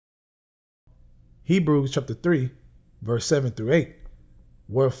Hebrews chapter 3, verse 7 through 8.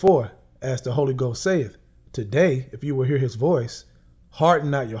 Wherefore, as the Holy Ghost saith, today, if you will hear his voice,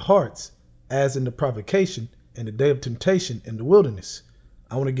 harden not your hearts, as in the provocation and the day of temptation in the wilderness.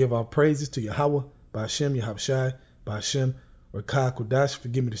 I want to give our praises to Yahweh, Ba'ashem, Yahabshai, Ba'ashem, Rakah, Kodash,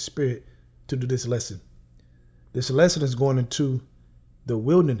 forgive me the spirit, to do this lesson. This lesson is going into the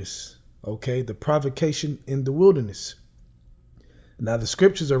wilderness, okay? The provocation in the wilderness. Now, the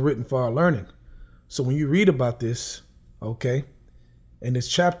scriptures are written for our learning. So when you read about this, okay, in this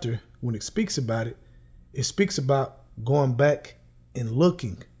chapter, when it speaks about it, it speaks about going back and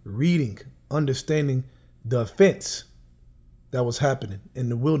looking, reading, understanding the offense that was happening in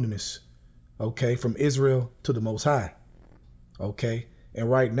the wilderness, okay, from Israel to the Most High, okay? And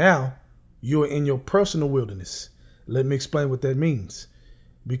right now, you're in your personal wilderness. Let me explain what that means.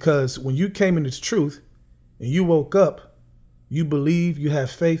 Because when you came in this truth and you woke up, you believe, you have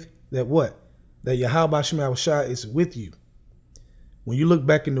faith that what? That Yahweh Shema Shai is with you. When you look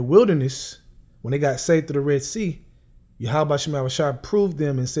back in the wilderness, when they got saved through the Red Sea, Yahweh Shema Shai proved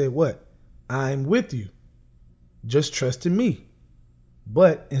them and said, what? I'm with you. Just trust in me.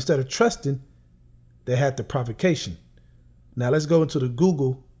 But instead of trusting, they had the provocation. Now let's go into the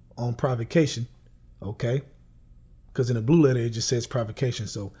Google on provocation, okay? Because in the blue letter, it just says provocation.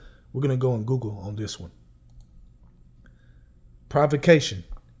 So we're going to go on Google on this one. Provocation,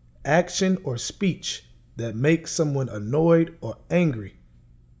 action or speech that makes someone annoyed or angry,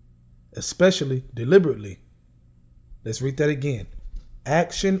 especially deliberately. Let's read that again.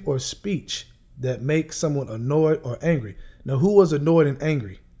 Action or speech that makes someone annoyed or angry. Now, who was annoyed and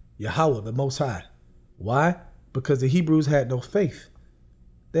angry? Yahweh, the Most High. Why? Because the Hebrews had no faith.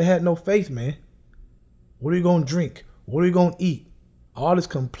 They had no faith, man. What are you going to drink? What are you going to eat? All this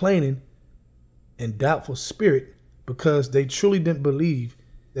complaining and doubtful spirit because they truly didn't believe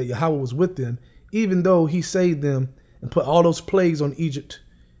that Yahweh was with them, even though he saved them and put all those plagues on Egypt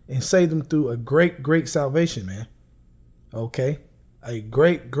and saved them through a great, great salvation, man. Okay? A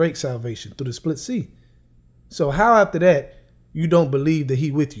great, great salvation through the split sea. So how after that you don't believe that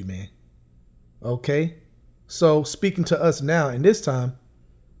he with you, man? Okay? So speaking to us now in this time,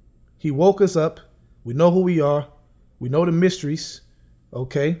 he woke us up. We know who we are. We know the mysteries.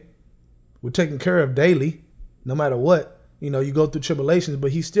 Okay? We're taken care of daily, no matter what. You know, you go through tribulations,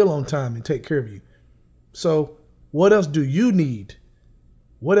 but he's still on time and take care of you. So what else do you need?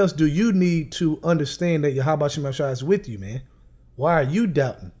 What else do you need to understand that Yahweh Shema Shai is with you, man? Why are you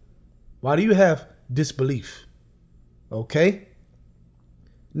doubting? Why do you have disbelief? Okay?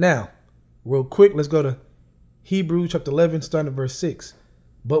 Now, real quick, let's go to Hebrews chapter 11, starting at verse 6.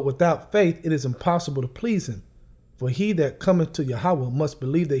 But without faith, it is impossible to please him. For he that cometh to Yahweh must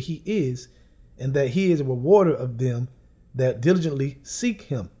believe that he is, and that he is a rewarder of them that diligently seek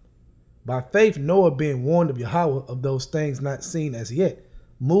him. By faith, Noah, being warned of Yahweh of those things not seen as yet,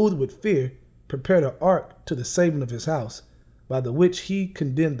 moved with fear, prepared an ark to the saving of his house, by the which he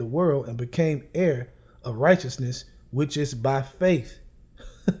condemned the world and became heir of righteousness, which is by faith.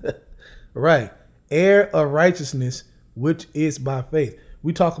 Right. Heir of righteousness, which is by faith.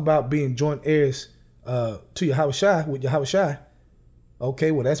 We talk about being joint heirs to Yahweh Shai, with Yahweh Shai.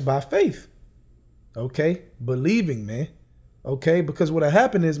 Okay, well, that's by faith. Okay, believing, man. Okay, because what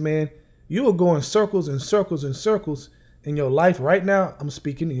happened is, man, you will go in circles and circles and circles in your life right now. I'm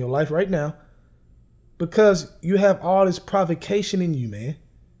speaking in your life right now because you have all this provocation in you, man.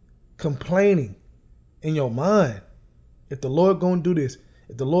 Complaining in your mind. If the Lord gonna do this,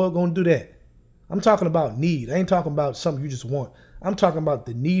 if the Lord gonna do that. I'm talking about need. I ain't talking about something you just want. I'm talking about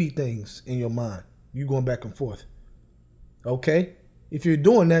the needy things in your mind. You going back and forth. Okay? If you're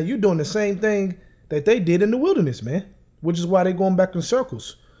doing that, you're doing the same thing that they did in the wilderness, man. Which is why they're going back in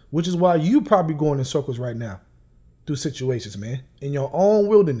circles. Which is why you probably going in circles right now. Through situations, man. In your own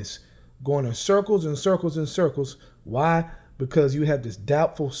wilderness. Going in circles and circles and circles. Why? Because you have this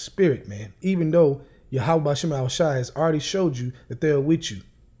doubtful spirit, man. Even though Yahweh Shema Shai has already showed you that they're with you.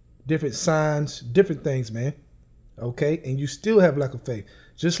 Different signs, different things, man. Okay? And you still have lack of faith.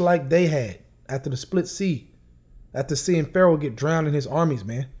 Just like they had after the split sea. After seeing Pharaoh get drowned in his armies,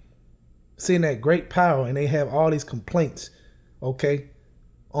 man. Seeing that great power and they have all these complaints, okay,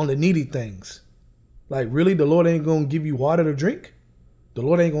 on the needy things. Like, really? The Lord ain't going to give you water to drink? The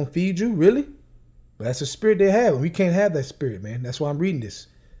Lord ain't going to feed you? Really? But that's the spirit they have. And we can't have that spirit, man. That's why I'm reading this.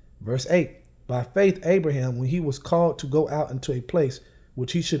 Verse 8. By faith, Abraham, when he was called to go out into a place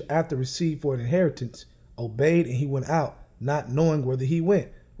which he should after receive for an inheritance, obeyed, and he went out, not knowing whither he went.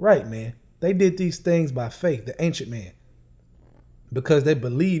 Right, man. They did these things by faith, the ancient man. Because they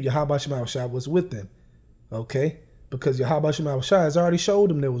believed Yahweh Shema Shai was with them. Okay? Because Yahweh Shema Shai has already showed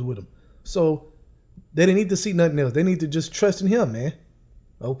them they was with them. So They didn't need to see nothing else. They need to just trust in him, man.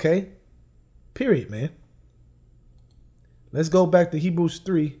 Okay? Period, man. Let's go back to Hebrews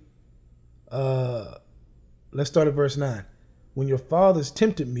 3. Let's start at verse 9. When your fathers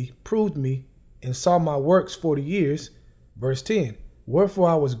tempted me, proved me, and saw my works 40 years. Verse 10. Wherefore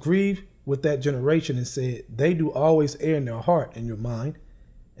I was grieved with that generation and said, they do always err in their heart and your mind,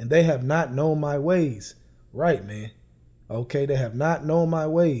 and they have not known my ways. Right, man. Okay, they have not known my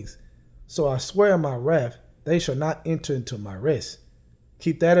ways. So I swear in my wrath, they shall not enter into my rest.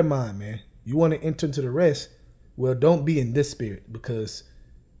 Keep that in mind, man. You want to enter into the rest? Well, don't be in this spirit, because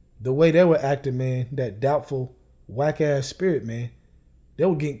the way they were acting, man, that doubtful, whack-ass spirit, man, they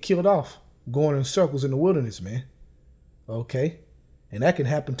were getting killed off, going in circles in the wilderness, man. Okay? And that can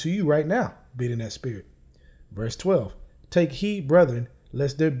happen to you right now, being in that spirit. Verse 12. Take heed, brethren,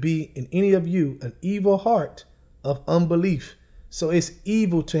 lest there be in any of you an evil heart of unbelief. So it's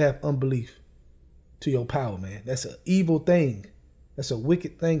evil to have unbelief to your power, man. That's an evil thing. That's a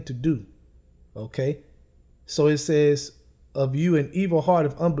wicked thing to do. Okay? So it says, of you an evil heart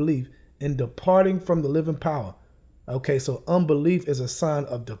of unbelief and departing from the living power. Okay, so unbelief is a sign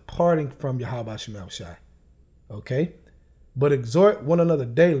of departing from Yahweh Shem Shai. Okay? But exhort one another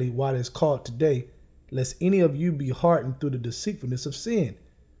daily while it is called today, lest any of you be hardened through the deceitfulness of sin.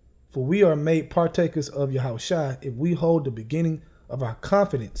 For we are made partakers of Yahweh Shai if we hold the beginning of our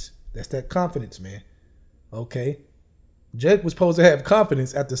confidence. That's that confidence, man. Okay? Jake was supposed to have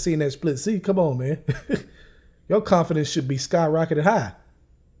confidence after seeing that split sea. Come on, man. Your confidence should be skyrocketed high.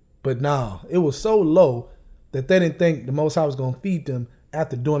 But nah, it was so low that they didn't think the Most High was going to feed them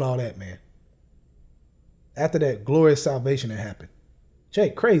after doing all that, man. After that glorious salvation that happened.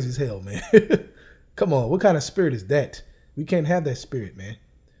 Jake, crazy as hell, man. Come on, what kind of spirit is that? We can't have that spirit, man.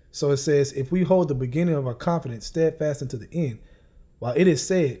 So it says, if we hold the beginning of our confidence steadfast unto the end, while it is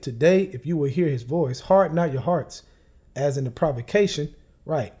said, today, if you will hear his voice, harden not your hearts, as in the provocation,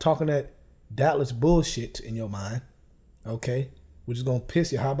 right, talking that doubtless bullshit in your mind, okay, which is going to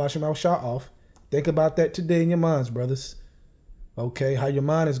piss your Yahweh Shem Shai off. Think about that today in your minds, brothers. Okay, how your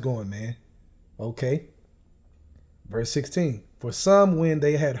mind is going, man. Okay. Verse 16, for some when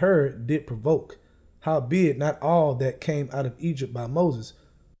they had heard did provoke, howbeit not all that came out of Egypt by Moses,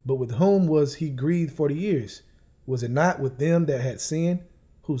 but with whom was he grieved 40 years? Was it not with them that had sinned,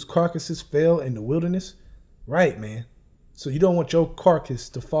 whose carcasses fell in the wilderness? Right, man. So you don't want your carcass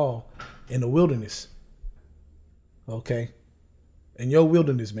to fall in the wilderness. Okay. In your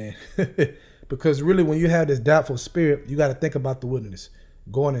wilderness, man. Because really when you have this doubtful spirit, you got to think about the wilderness.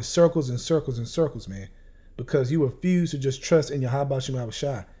 Going in circles and circles and circles, man. Because you refuse to just trust in Yahweh Shem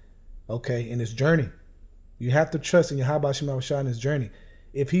Shai. Okay, in this journey. You have to trust in Yahweh Shem Shai in this journey.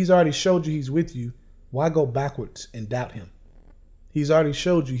 If he's already showed you he's with you, why go backwards and doubt him? He's already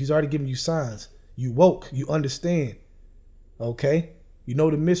showed you. He's already given you signs. You woke. You understand. Okay? You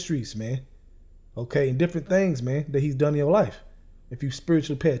know the mysteries, man. Okay? And different things, man, that he's done in your life. If you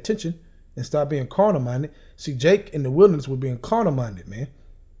spiritually pay attention and stop being carnal-minded. See, Jake in the wilderness were being carnal-minded, man.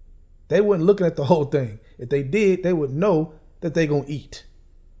 They weren't looking at the whole thing. If they did, they would know that they're going to eat.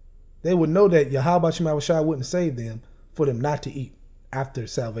 They would know that Yahweh Shem Shai wouldn't save them for them not to eat after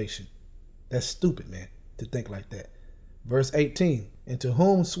salvation. That's stupid, man, to think like that. Verse 18, and to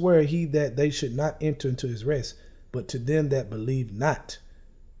whom swear he that they should not enter into his rest, but to them that believe not.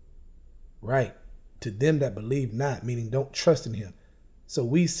 Right. To them that believe not, meaning don't trust in him. So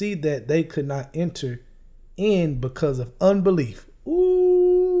we see that they could not enter in because of unbelief.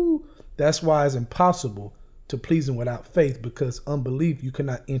 Ooh, that's why it's impossible to please him without faith, because unbelief, you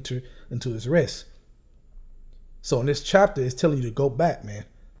cannot enter into his rest. So in this chapter, it's telling you to go back, man.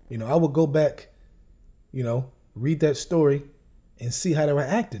 You know, I would go back, you know, read that story and see how they were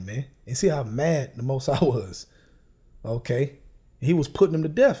acting, man. And see how mad the Most High was. Okay. He was putting them to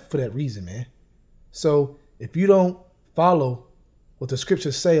death for that reason, man. So if you don't follow what the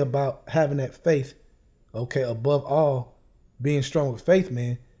scriptures say about having that faith, okay, above all, being strong with faith,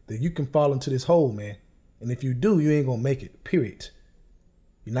 man, then you can fall into this hole, man. And if you do, you ain't going to make it, period.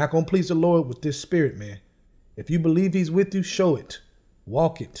 You're not going to please the Lord with this spirit, man. If you believe he's with you, show it.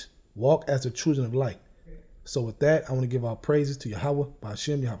 Walk it. Walk as the children of light. So with that, I want to give our praises to Yahweh,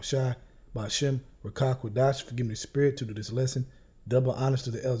 Ba'ashem, Yahweh Shai, Ba'ashem, Rakak, Wadash, for giving me the spirit to do this lesson. Double honors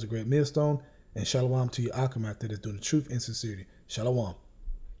to the elders of Great Millstone. And shalom to your Akim out there that's doing the truth and sincerity. Shalom.